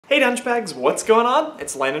Hey Dungebags, what's going on?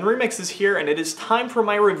 It's LandonRemixes here, and it is time for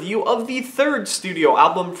my review of the third studio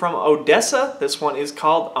album from ODESZA. This one is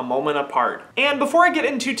called A Moment Apart. And before I get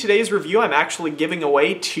into today's review, I'm actually giving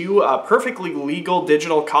away two perfectly legal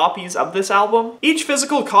digital copies of this album. Each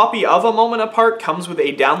physical copy of A Moment Apart comes with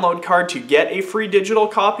a download card to get a free digital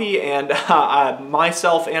copy, and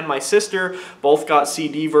myself and my sister both got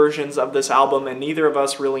CD versions of this album, and neither of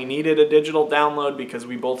us really needed a digital download because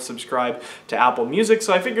we both subscribe to Apple Music,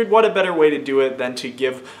 so I figured what a better way to do it than to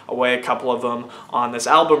give away a couple of them on this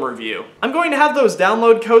album review. I'm going to have those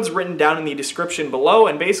download codes written down in the description below,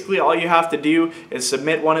 and basically all you have to do is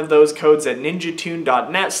submit one of those codes at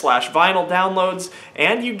ninjatune.net/vinyl downloads,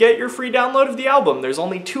 and you get your free download of the album. There's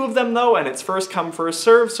only two of them though, and it's first come first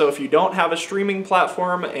serve, so if you don't have a streaming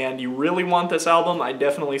platform and you really want this album, I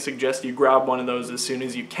definitely suggest you grab one of those as soon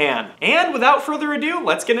as you can. And without further ado,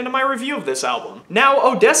 let's get into my review of this album. Now,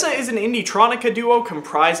 ODESZA is an indietronica duo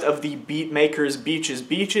comprised of the beatmakers Beaches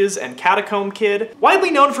Beaches and Catacomb Kid, widely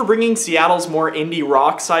known for bringing Seattle's more indie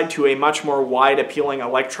rock side to a much more wide appealing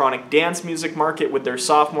electronic dance music market with their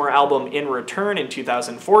sophomore album In Return in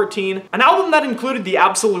 2014, an album that included the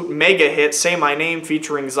absolute mega hit Say My Name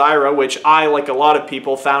featuring Zyra, which I, like a lot of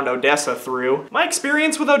people, found ODESZA through. My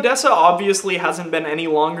experience with ODESZA obviously hasn't been any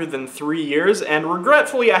longer than 3 years, and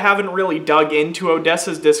regretfully I haven't really dug into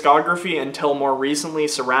ODESZA's discography until more recently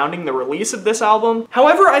surrounding the release of this album.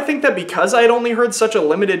 However, I think that because I had only heard such a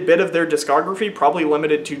limited bit of their discography, probably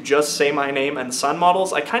limited to just Say My Name and Sun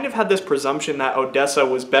Models, I kind of had this presumption that ODESZA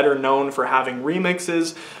was better known for having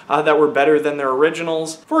remixes that were better than their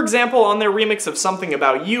originals. For example, on their remix of Something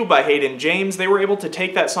About You by Hayden James, they were able to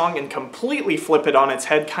take that song and completely flip it on its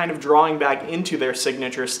head, kind of drawing back into their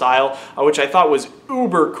signature style, which I thought was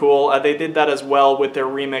uber cool. They did that as well with their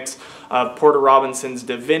remix of Porter Robinson's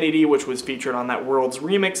Divinity, which was featured on that World's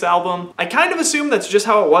Remix album. I kind of assumed that's just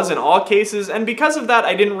how it was in all cases, and because of that,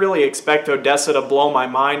 I didn't really expect ODESZA to blow my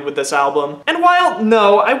mind with this album. And while,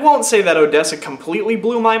 no, I won't say that ODESZA completely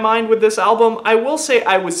blew my mind with this album, I will say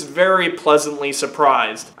I was very pleasantly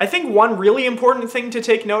surprised. I think one really important thing to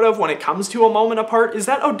take note of when it comes to A Moment Apart is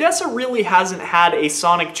that ODESZA really hasn't had a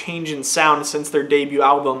sonic change in sound since their debut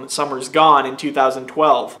album, Summer's Gone, in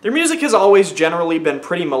 2012. Their music has always generally been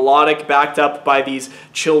pretty melodic, backed up by these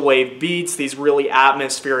chillwave beats, these really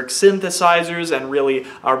atmospheric synthesizers, and really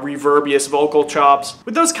reverbious vocal chops,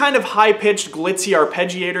 with those kind of high-pitched, glitzy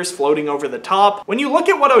arpeggiators floating over the top. When you look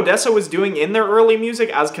at what ODESZA was doing in their early music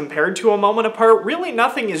as compared to A Moment Apart, really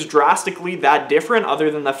nothing is drastically that different other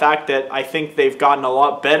than the fact that I think they've gotten a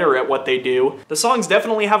lot better at what they do. The songs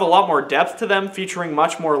definitely have a lot more depth to them, featuring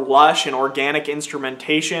much more lush and organic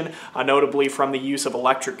instrumentation, notably from the use of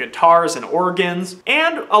electric guitars and organs,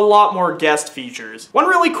 and a lot more guest features. One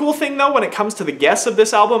really cool thing though when it comes to the guests of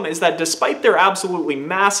this album is that despite their absolutely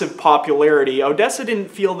massive popularity, ODESZA didn't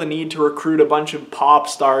feel the need to recruit a bunch of pop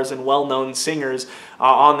stars and well-known singers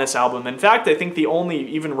on this album. In fact, I think the only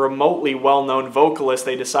even remotely well-known vocalist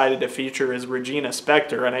they decided to feature is Regina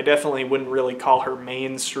Spektor, and I definitely wouldn't really call her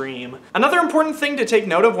mainstream. Another important thing to take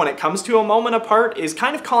note of when it comes to A Moment Apart is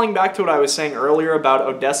kind of calling back to what I was saying earlier about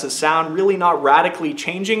ODESZA's sound really not radically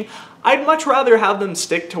changing. I'd much rather have them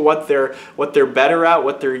stick to what they're better at,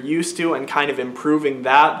 what they're used to, and kind of improving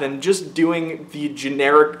that than just doing the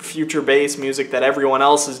generic future bass music that everyone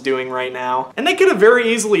else is doing right now. And they could have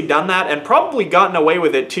very easily done that and probably gotten away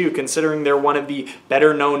with it too, considering they're one of the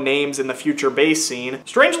better known names in the future bass scene.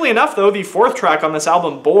 Strangely enough though, the fourth track on this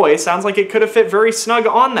album, Boy, sounds like it could have fit very snug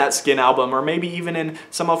on that Skin album, or maybe even in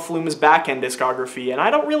some of Flume's back-end discography, and I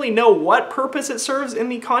don't really know what purpose it serves in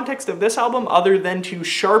the context of this album other than to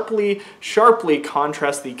sharply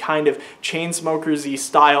contrast the kind of Chainsmokers-y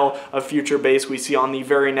style of future bass we see on the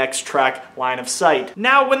very next track, Line of Sight.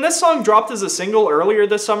 Now, when this song dropped as a single earlier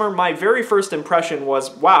this summer, my very first impression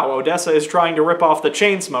was, wow, ODESZA is trying to rip off the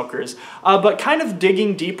Chainsmokers. But kind of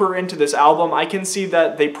digging deeper into this album, I can see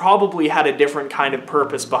that they probably had a different kind of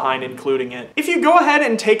purpose behind including it. If you go ahead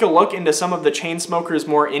and take a look into some of the Chainsmokers'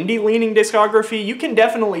 more indie-leaning discography, you can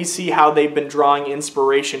definitely see how they've been drawing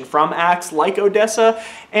inspiration from acts like ODESZA,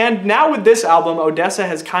 and now with this album, ODESZA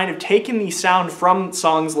has kind of taken the sound from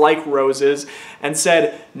songs like Roses and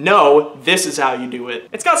said, no, this is how you do it.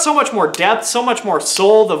 It's got so much more depth, so much more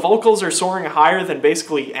soul, the vocals are soaring higher than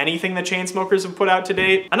basically anything the Chainsmokers have put out to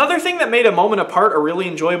date. Another thing that made A Moment Apart a really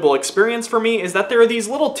enjoyable experience for me is that there are these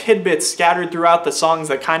little tidbits scattered throughout the songs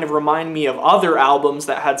that kind of remind me of other albums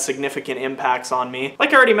that had significant impacts on me.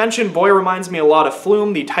 Like I already mentioned, Boy reminds me a lot of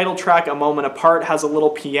Flume. The title track, A Moment Apart, has a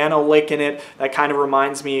little piano lick in it that kind of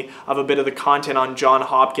reminds me of a bit of the content on John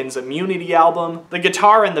Hopkins' Immunity album. The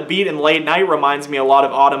guitar and the beat in Late Night remind reminds me a lot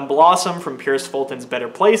of Autumn Blossom from Pierce Fulton's Better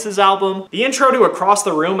Places album. The intro to Across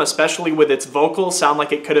the Room, especially with its vocals, sound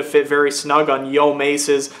like it could have fit very snug on Yo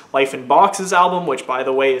Mace's Life in Boxes album, which by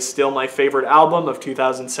the way is still my favorite album of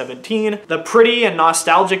 2017. The pretty and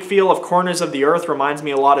nostalgic feel of Corners of the Earth reminds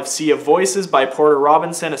me a lot of Sea of Voices by Porter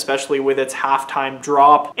Robinson, especially with its halftime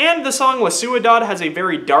drop. And the song La Ciudad has a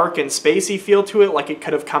very dark and spacey feel to it, like it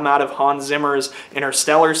could have come out of Hans Zimmer's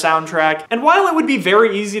Interstellar soundtrack. And while it would be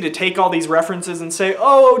very easy to take all these references and say,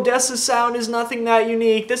 oh, ODESZA's sound is nothing that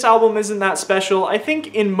unique, this album isn't that special, I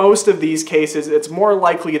think in most of these cases it's more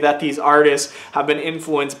likely that these artists have been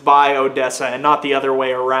influenced by ODESZA and not the other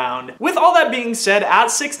way around. With all that being said,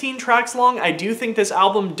 at 16 tracks long, I do think this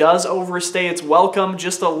album does overstay its welcome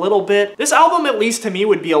just a little bit. This album, at least to me,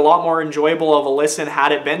 would be a lot more enjoyable of a listen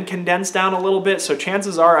had it been condensed down a little bit, so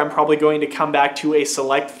chances are I'm probably going to come back to a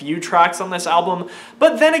select few tracks on this album.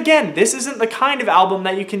 But then again, this isn't the kind of album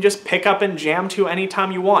that you can just pick up and jam to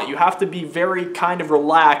anytime you want. You have to be very kind of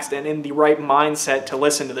relaxed and in the right mindset to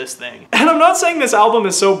listen to this thing. And I'm not saying this album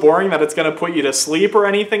is so boring that it's gonna put you to sleep or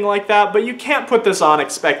anything like that, but you can't put this on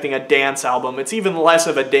expecting a dance album. It's even less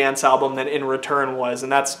of a dance album than In Return was,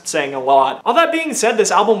 and that's saying a lot. All that being said,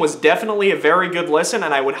 this album was definitely a very good listen,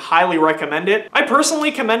 and I would highly recommend it. I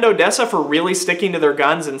personally commend ODESZA for really sticking to their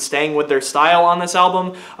guns and staying with their style on this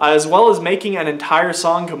album, as well as making an entire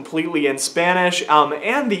song completely in Spanish,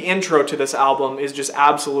 and the intro to this album is just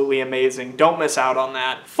absolutely amazing. Don't miss out on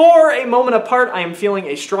that. For A Moment Apart, I am feeling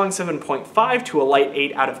a strong 7.5 to a light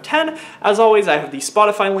 8 out of 10. As always, I have the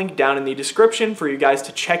Spotify link down in the description for you guys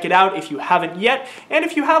to check it out if you haven't yet, and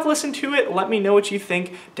if you have listened to it, let me know what you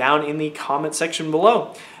think down in the comment section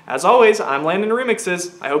below. As always, I'm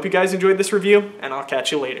LandonRemixes. I hope you guys enjoyed this review, and I'll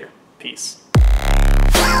catch you later. Peace.